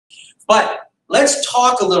But let's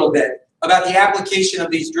talk a little bit about the application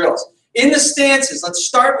of these drills. In the stances, let's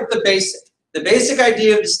start with the basic. The basic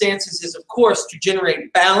idea of the stances is, of course, to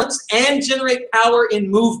generate balance and generate power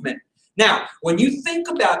in movement. Now, when you think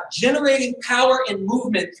about generating power in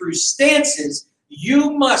movement through stances, you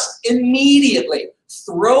must immediately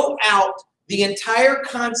throw out the entire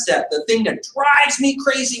concept, the thing that drives me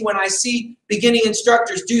crazy when I see beginning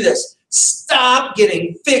instructors do this. Stop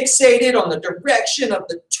getting fixated on the direction of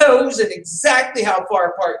the toes and exactly how far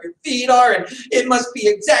apart your feet are, and it must be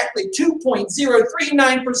exactly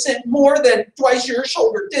 2.039% more than twice your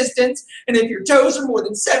shoulder distance, and if your toes are more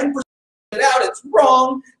than 7% out, it's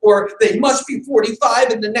wrong, or they must be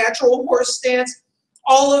 45 in the natural horse stance.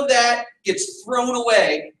 All of that gets thrown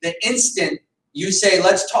away the instant you say,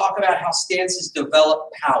 let's talk about how stances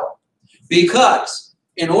develop power. Because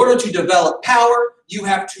in order to develop power, you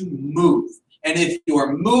have to move. And if you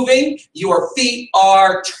are moving, your feet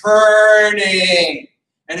are turning.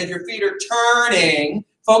 And if your feet are turning,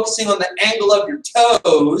 focusing on the angle of your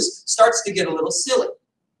toes starts to get a little silly.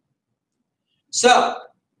 So,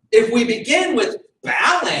 if we begin with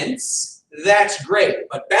balance, that's great.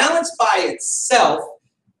 But balance by itself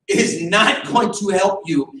is not going to help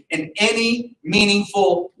you in any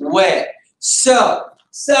meaningful way. So,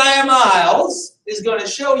 Cy Miles is going to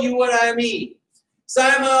show you what I mean.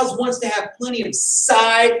 Cy Miles wants to have plenty of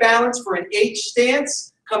side balance for an H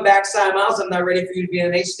stance. Come back, Cy Miles. I'm not ready for you to be in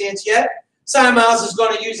an H stance yet. Cy Miles is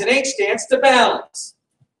going to use an H stance to balance.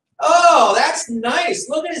 Oh, that's nice.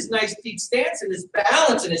 Look at his nice feet stance and his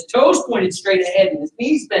balance and his toes pointed straight ahead and his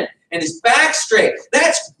knees bent and his back straight.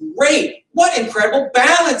 That's great. What incredible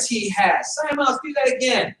balance he has. Cy Miles, do that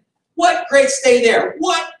again. What great, stay there.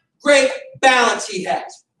 What great balance he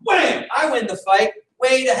has. Wham! I win the fight.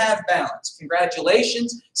 Way to have balance.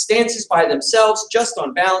 Congratulations. Stances by themselves, just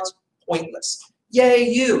on balance, pointless. Yay,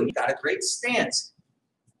 you. You got a great stance.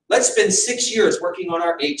 Let's spend 6 years working on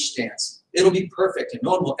our H stance. It'll be perfect, and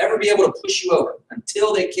no one will ever be able to push you over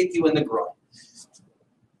until they kick you in the groin.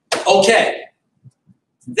 Okay.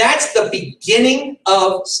 That's the beginning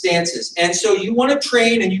of stances. And so you want to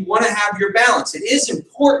train and you want to have your balance. It is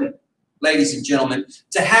important, ladies and gentlemen,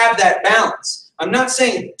 to have that balance. I'm not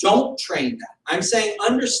saying don't train that. I'm saying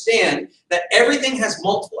understand that everything has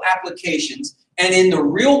multiple applications, and in the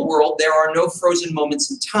real world, there are no frozen moments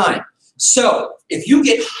in time. So if you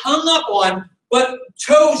get hung up on, but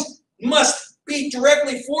toes must be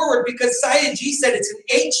directly forward because Sayed G said it's an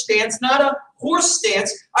H stance, not a horse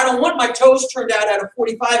stance. I don't want my toes turned out at a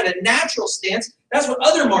 45 in a natural stance. That's what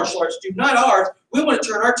other martial arts do, not ours. We want to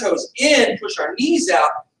turn our toes in, push our knees out,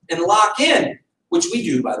 and lock in, which we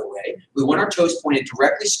do, by the way. We want our toes pointed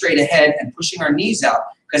directly straight ahead and pushing our knees out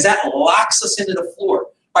because that locks us into the floor.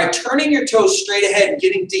 By turning your toes straight ahead and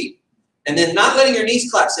getting deep, and then not letting your knees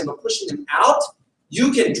collapse in, but pushing them out,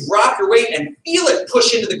 you can drop your weight and feel it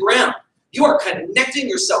push into the ground. You are connecting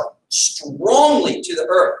yourself strongly to the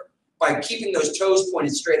earth by keeping those toes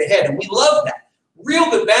pointed straight ahead, and we love that. Real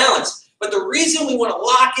good balance, but the reason we want to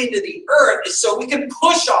lock into the earth is so we can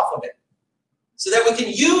push off of it, so that we can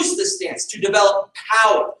use the stance to develop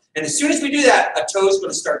power. And as soon as we do that, a toe is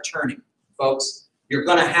going to start turning, folks. You're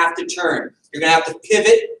going to have to turn. You're going to have to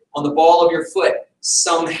pivot on the ball of your foot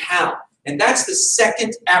somehow. And that's the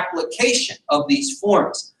second application of these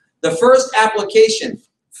forms. The first application,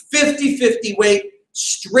 50-50 weight,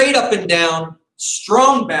 straight up and down,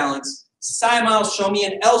 strong balance. Cy Miles, show me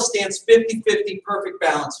an L stance, 50-50, perfect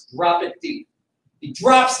balance. Drop it deep. He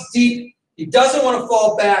drops deep. He doesn't want to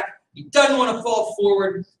fall back. He doesn't want to fall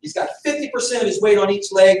forward. He's got 50% of his weight on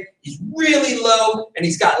each leg. He's really low, and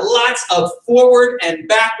he's got lots of forward and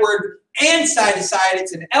backward and side to side.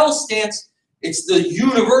 It's an L stance. It's the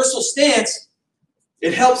universal stance.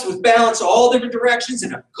 It helps with balance all different directions.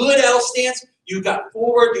 In a good L stance, you've got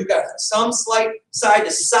forward, you've got some slight side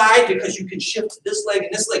to side because you can shift this leg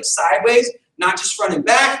and this leg sideways, not just front and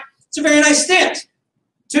back. It's a very nice stance.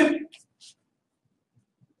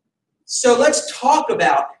 So let's talk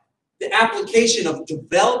about the application of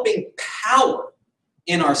developing power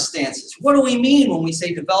in our stances. What do we mean when we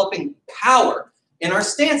say developing power in our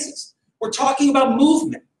stances? We're talking about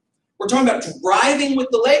movement. We're talking about driving with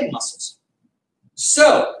the leg muscles.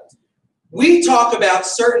 So we talk about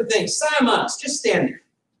certain things. Cy Miles, just stand there.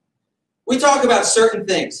 We talk about certain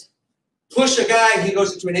things. Push a guy, he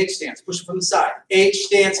goes into an H stance. Push him from the side. H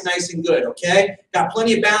stance, nice and good, okay? Got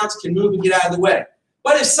plenty of balance, can move and get out of the way.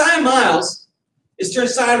 But if Cy Miles is turned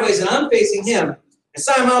sideways and I'm facing him, and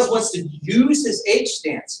Cy Miles wants to use his H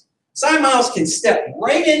stance, Cy Miles can step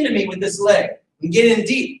right into me with this leg and get in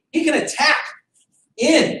deep. He can attack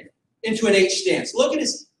into an H stance. Look at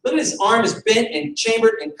his Look at his arm is bent and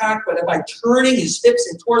chambered and cocked, but by turning his hips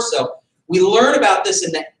and torso, we learn about this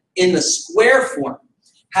in the square form,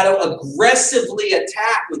 how to aggressively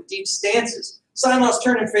attack with deep stances. Simons,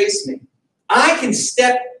 turn and face me. I can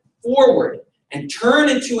step forward and turn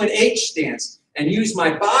into an H stance and use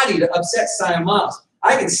my body to upset Simons.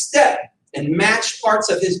 I can step and match parts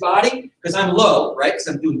of his body because I'm low, right? Because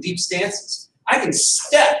I'm doing deep stances. I can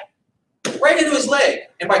step right into his leg,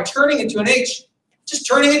 and by turning into an H, just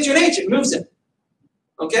turning into an H, it moves him.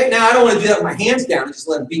 Okay? Now, I don't want to do that with my hands down and just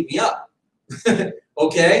let him beat me up.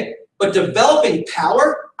 Okay? But developing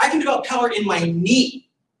power, I can develop power in my knee.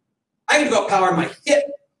 I can develop power in my hip.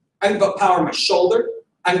 I can develop power in my shoulder.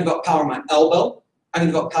 I can develop power in my elbow. I can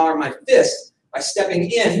develop power in my fist by stepping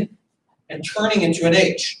in and turning into an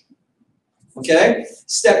H. Okay?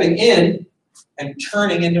 Stepping in and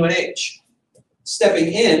turning into an H.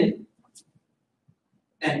 Stepping in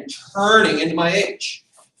and turning into my H.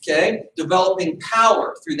 Okay? Developing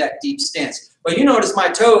power through that deep stance. But you notice my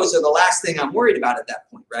toes are the last thing I'm worried about at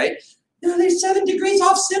that point, right? No, they're 7 degrees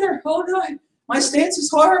off center. Oh no, my stance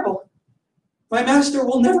is horrible. My master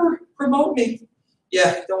will never promote me.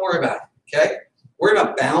 Yeah, don't worry about it, okay? Worry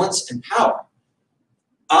about balance and power.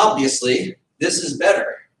 Obviously, this is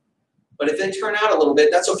better. But if they turn out a little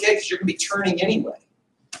bit, that's okay because you're going to be turning anyway.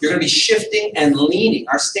 You're going to be shifting and leaning.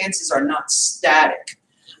 Our stances are not static.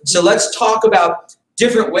 So let's talk about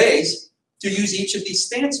different ways to use each of these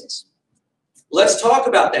stances. Let's talk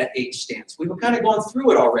about that H stance. We've kind of gone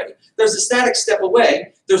through it already. There's the static step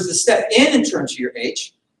away. There's the step in terms of your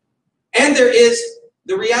H. And there is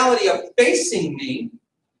the reality of facing me.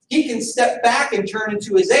 He can step back and turn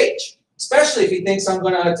into his H, especially if he thinks I'm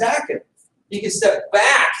going to attack him. He can step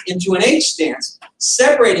back into an H stance,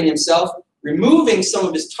 separating himself, removing some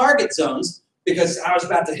of his target zones because I was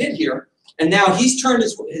about to hit here. And now he's turned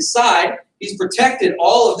his side. He's protected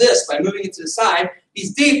all of this by moving it to the side.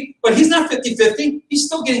 He's deep, but he's not 50-50. He's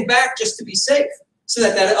still getting back just to be safe so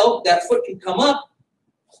that that foot can come up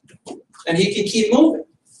and he can keep moving.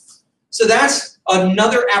 So that's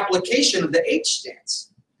another application of the H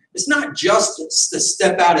stance. It's not just to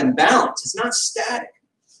step out and balance. It's not static.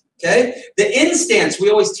 Okay? The in stance, we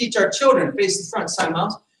always teach our children, face the front, side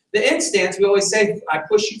mouse. The in stance, we always say, I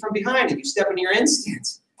push you from behind and you step into your in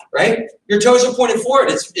stance. Right? Your toes are pointed forward.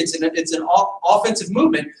 It's an offensive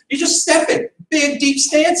movement. You just step in. Big, deep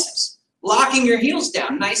stances. Locking your heels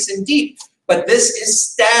down nice and deep. But this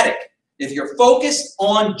is static. If you're focused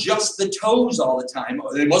on just the toes all the time,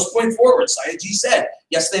 they must point forward, Sayagyi said.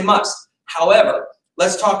 Yes, they must. However,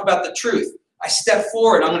 let's talk about the truth. I step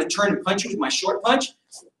forward. I'm going to turn and punch you with my short punch.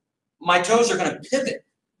 My toes are going to pivot.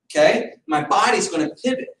 Okay? My body's going to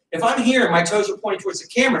pivot. If I'm here and my toes are pointing towards the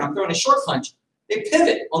camera and I'm throwing a short punch, they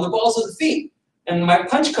pivot on the balls of the feet, and my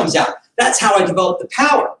punch comes out. That's how I develop the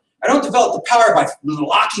power. I don't develop the power by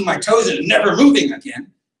locking my toes and never moving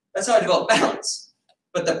again. That's how I develop balance.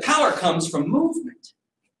 But the power comes from movement.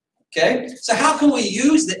 Okay? So how can we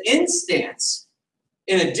use the in stance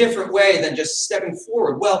in a different way than just stepping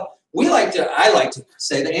forward? Well, I like to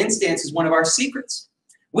say the in stance is one of our secrets.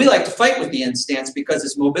 We like to fight with the in stance because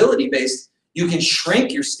it's mobility-based. You can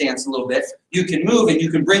shrink your stance a little bit. You can move, and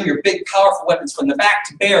you can bring your big, powerful weapons from the back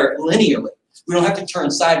to bear linearly. We don't have to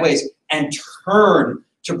turn sideways and turn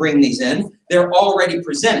to bring these in. They're already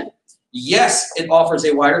presented. Yes, it offers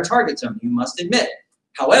a wider target zone, you must admit.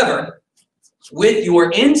 However, with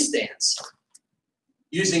your in stance,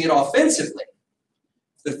 using it offensively,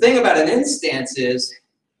 the thing about an in stance is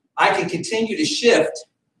I can continue to shift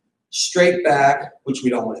straight back, which we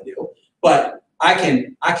don't want to do, but I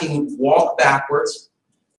can walk backwards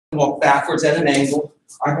at an angle.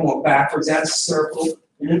 I can walk backwards at a circle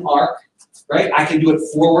in an arc, right? I can do it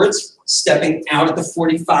forwards, stepping out at the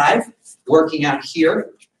 45, working out here,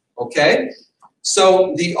 okay?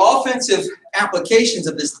 So the offensive applications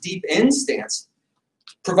of this deep in stance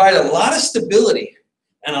provide a lot of stability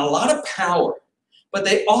and a lot of power, but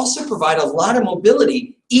they also provide a lot of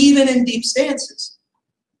mobility, even in deep stances.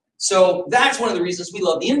 So that's one of the reasons we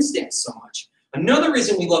love the in stance so much. Another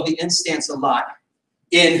reason we love the in stance a lot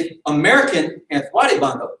in American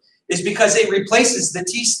Bando is because it replaces the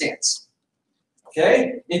T stance.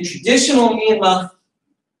 Okay? In traditional Myanmar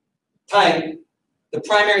time, the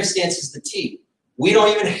primary stance is the T. We don't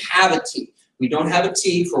even have a T. We don't have a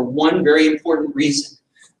T for one very important reason.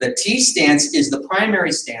 The T stance is the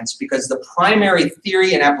primary stance because the primary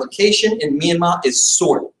theory and application in Myanmar is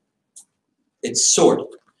sword. It's sword.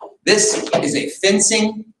 This is a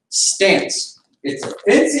fencing stance. It's a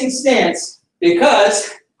fencing stance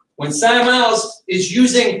because when Miles is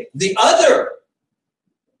using the other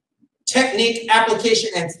technique, application,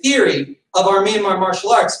 and theory of our Myanmar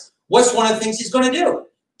martial arts, what's one of the things he's going to do?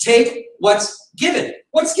 Take what's given.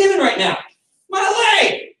 What's given right now? My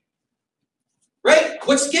leg. Right?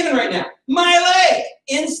 What's given right now? My leg.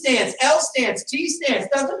 In stance, L stance, T stance,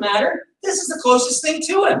 doesn't matter. This is the closest thing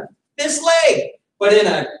to him. This leg. But in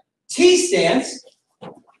a T stance,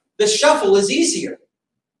 the shuffle is easier.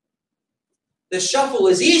 The shuffle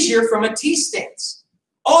is easier from a T stance.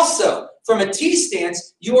 Also, from a T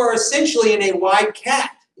stance, you are essentially in a wide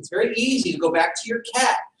cat. It's very easy to go back to your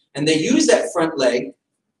cat. And they use that front leg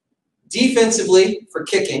defensively for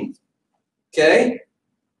kicking, okay?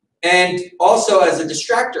 And also as a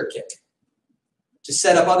distractor kick to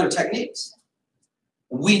set up other techniques.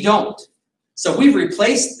 We don't. So we've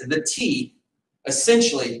replaced the T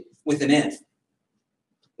essentially with an N.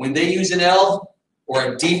 When they use an L or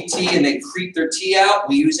a deep T and they creep their T out,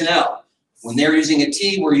 we use an L. When they're using a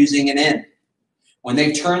T, we're using an N. When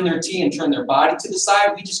they turn their T and turn their body to the side,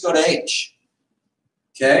 we just go to H.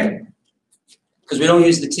 Okay? Because we don't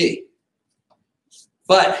use the T.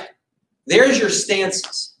 But there's your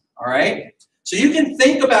stances. All right? So you can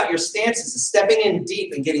think about your stances as stepping in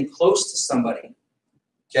deep and getting close to somebody.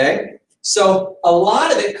 Okay? So a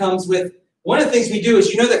lot of it comes with, one of the things we do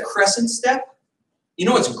is, you know the crescent step? You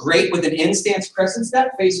know what's great with an in-stance crescent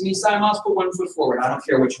step? Face me, side mouse, put 1 foot forward. I don't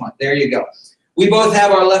care which one. There you go. We both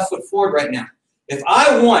have our left foot forward right now. If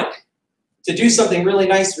I want to do something really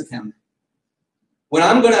nice with him, when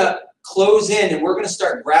I'm going to close in and we're going to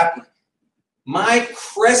start grappling, my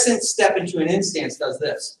crescent step into an in-stance does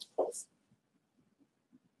this.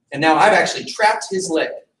 And now I've actually trapped his leg.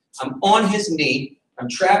 I'm on his knee. I'm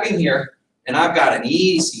trapping here, and I've got an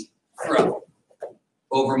easy throw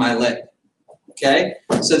over my leg. Okay?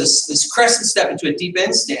 So this crescent step into a deep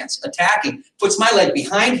in stance, attacking, puts my leg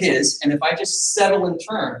behind his, and if I just settle and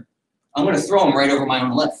turn, I'm going to throw him right over my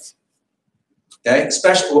own leg. Okay?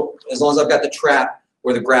 Especially as long as I've got the trap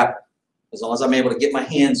or the grapple. As long as I'm able to get my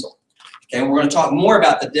hands on. Okay? And we're going to talk more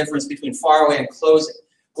about the difference between far away and closing.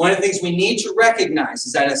 One of the things we need to recognize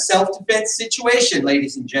is that in a self-defense situation,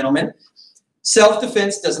 ladies and gentlemen,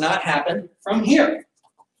 self-defense does not happen from here.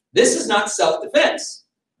 This is not self-defense.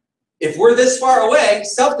 If we're this far away,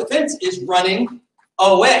 self-defense is running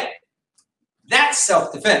away. That's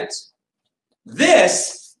self-defense.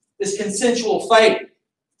 This is consensual fighting.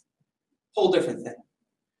 Whole different thing.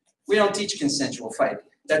 We don't teach consensual fighting.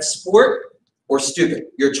 That's sport or stupid,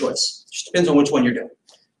 your choice. Just depends on which one you're doing.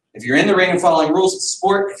 If you're in the ring and following rules, it's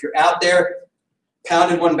sport. If you're out there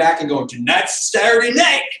pounding one back and going, tonight's Saturday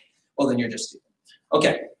night, well, then you're just stupid.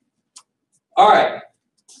 Okay. All right.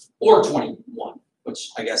 Or 21, which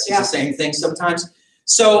I guess is the same thing sometimes.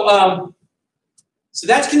 So, so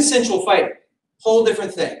that's consensual fighting. Whole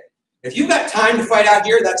different thing. If you've got time to fight out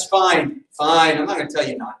here, that's fine. Fine. I'm not going to tell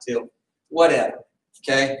you not to. Whatever.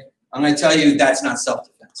 Okay? I'm going to tell you that's not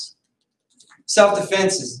self-defense.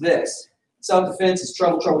 Self-defense is this. Self-defense is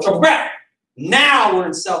trouble, trouble, trouble, grab. Now we're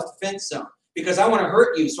in self-defense zone because I want to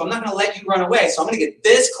hurt you, so I'm not going to let you run away. So I'm going to get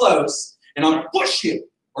this close, and I'm going to push you,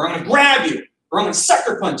 or I'm going to grab you, or I'm going to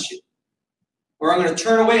sucker punch you, or I'm going to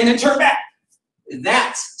turn away and then turn back.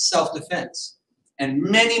 That's self-defense. And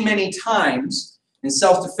many, many times in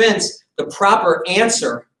self-defense, the proper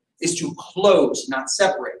answer is to close, not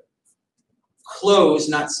separate. Close,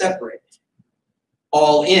 not separate.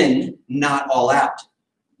 All in, not all out.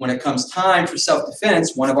 When it comes time for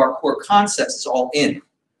self-defense, one of our core concepts is all in,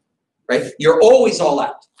 right? You're always all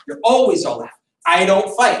out. You're always all out. I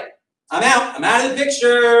don't fight. I'm out. I'm out of the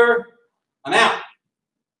picture. I'm out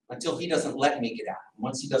until he doesn't let me get out.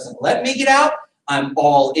 Once he doesn't let me get out, I'm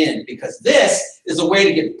all in because this is a way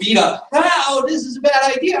to get beat up. Oh, this is a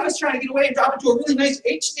bad idea. I was trying to get away and drop into a really nice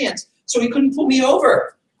H stance so he couldn't pull me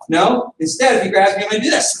over. No, instead, if he grabs me, I'm going to do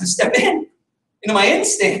this. I'm going to step in into my in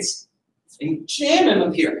stance. And jam him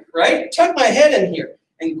up here, right? Tuck my head in here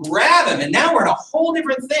and grab him. And now we're in a whole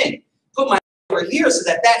different thing. Put my over here so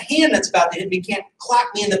that that hand that's about to hit me can't clock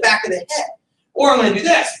me in the back of the head. Or I'm going to do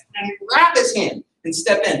this and grab his hand and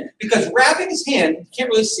step in. Because wrapping his hand, you can't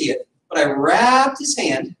really see it, but I wrapped his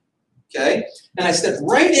hand, okay? And I stepped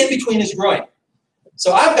right in between his groin.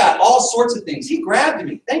 So I've got all sorts of things. He grabbed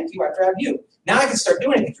me. Thank you, I grabbed you. Now I can start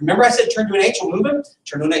doing things. Remember I said turn to an H, we'll move him?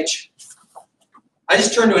 Turn to an H. I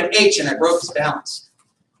just turned to an H and I broke his balance.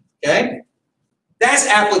 Okay? That's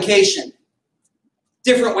application.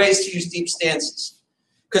 Different ways to use deep stances.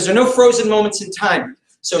 Because there are no frozen moments in time.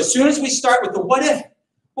 So as soon as we start with the what if,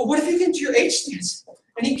 well, what if you get into your H stance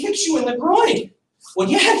and he kicks you in the groin? Well,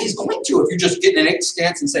 yeah, he's going to if you're just getting an H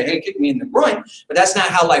stance and say, hey, kick me in the groin. But that's not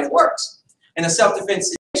how life works. In a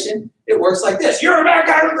self-defense situation, it works like this. You're a bad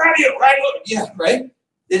guy, I'm going to grab you, right? Yeah, right?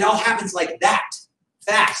 It all happens like that,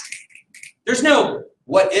 fast. There's no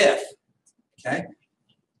what if, okay?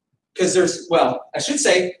 Because there's, well, I should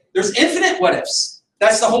say, there's infinite what ifs.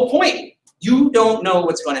 That's the whole point. You don't know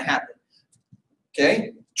what's going to happen,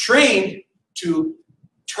 okay? Train to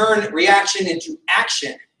turn reaction into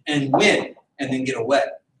action and win and then get away.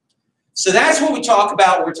 So that's what we talk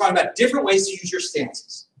about. We're talking about different ways to use your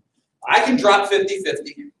stances. I can drop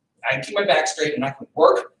 50-50. I can keep my back straight and I can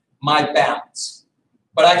work my balance.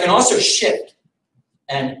 But I can also shift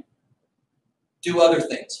and do other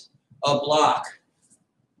things. A block,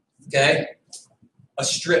 okay? A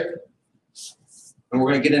strip. And we're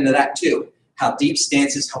going to get into that too. How deep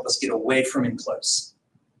stances help us get away from in close.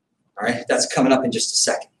 All right, that's coming up in just a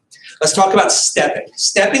second. Let's talk about stepping.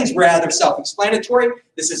 Stepping's rather self-explanatory.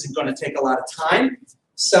 This isn't going to take a lot of time.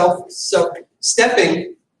 So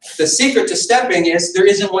stepping, the secret to stepping is there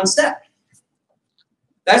isn't one step.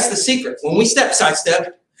 That's the secret. When we step,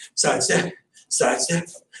 sidestep, sidestep, sidestep,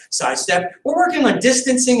 sidestep, we're working on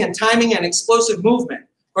distancing and timing and explosive movement.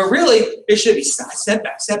 But really, it should be sidestep,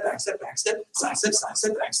 backstep, backstep, backstep, sidestep,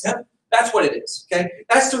 sidestep, backstep. That's what it is, okay?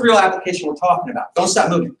 That's the real application we're talking about. Don't stop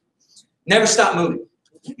moving. Never stop moving.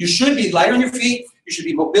 You should be light on your feet. You should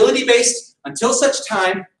be mobility-based until such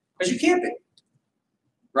time as you can't be,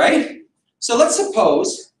 right? So let's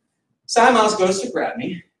suppose Cy Miles goes to grab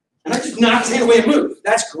me, and I just knock his hand away and move.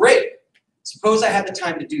 That's great. Suppose I had the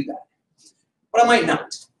time to do that. But I might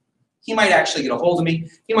not. He might actually get a hold of me.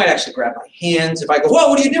 He might actually grab my hands. If I go, whoa,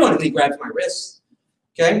 what are you doing? And he grabs my wrists,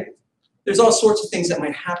 okay? There's all sorts of things that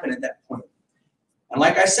might happen at that point. And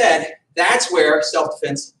like I said, that's where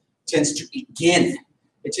self-defense tends to begin.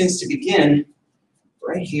 It tends to begin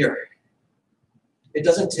right here. It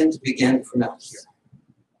doesn't tend to begin from out here,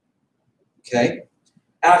 okay?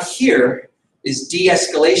 Out here is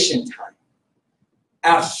de-escalation time.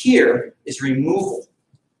 Out here is removal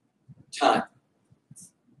time.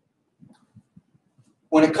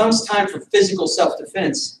 When it comes time for physical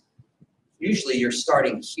self-defense, usually you're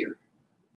starting here.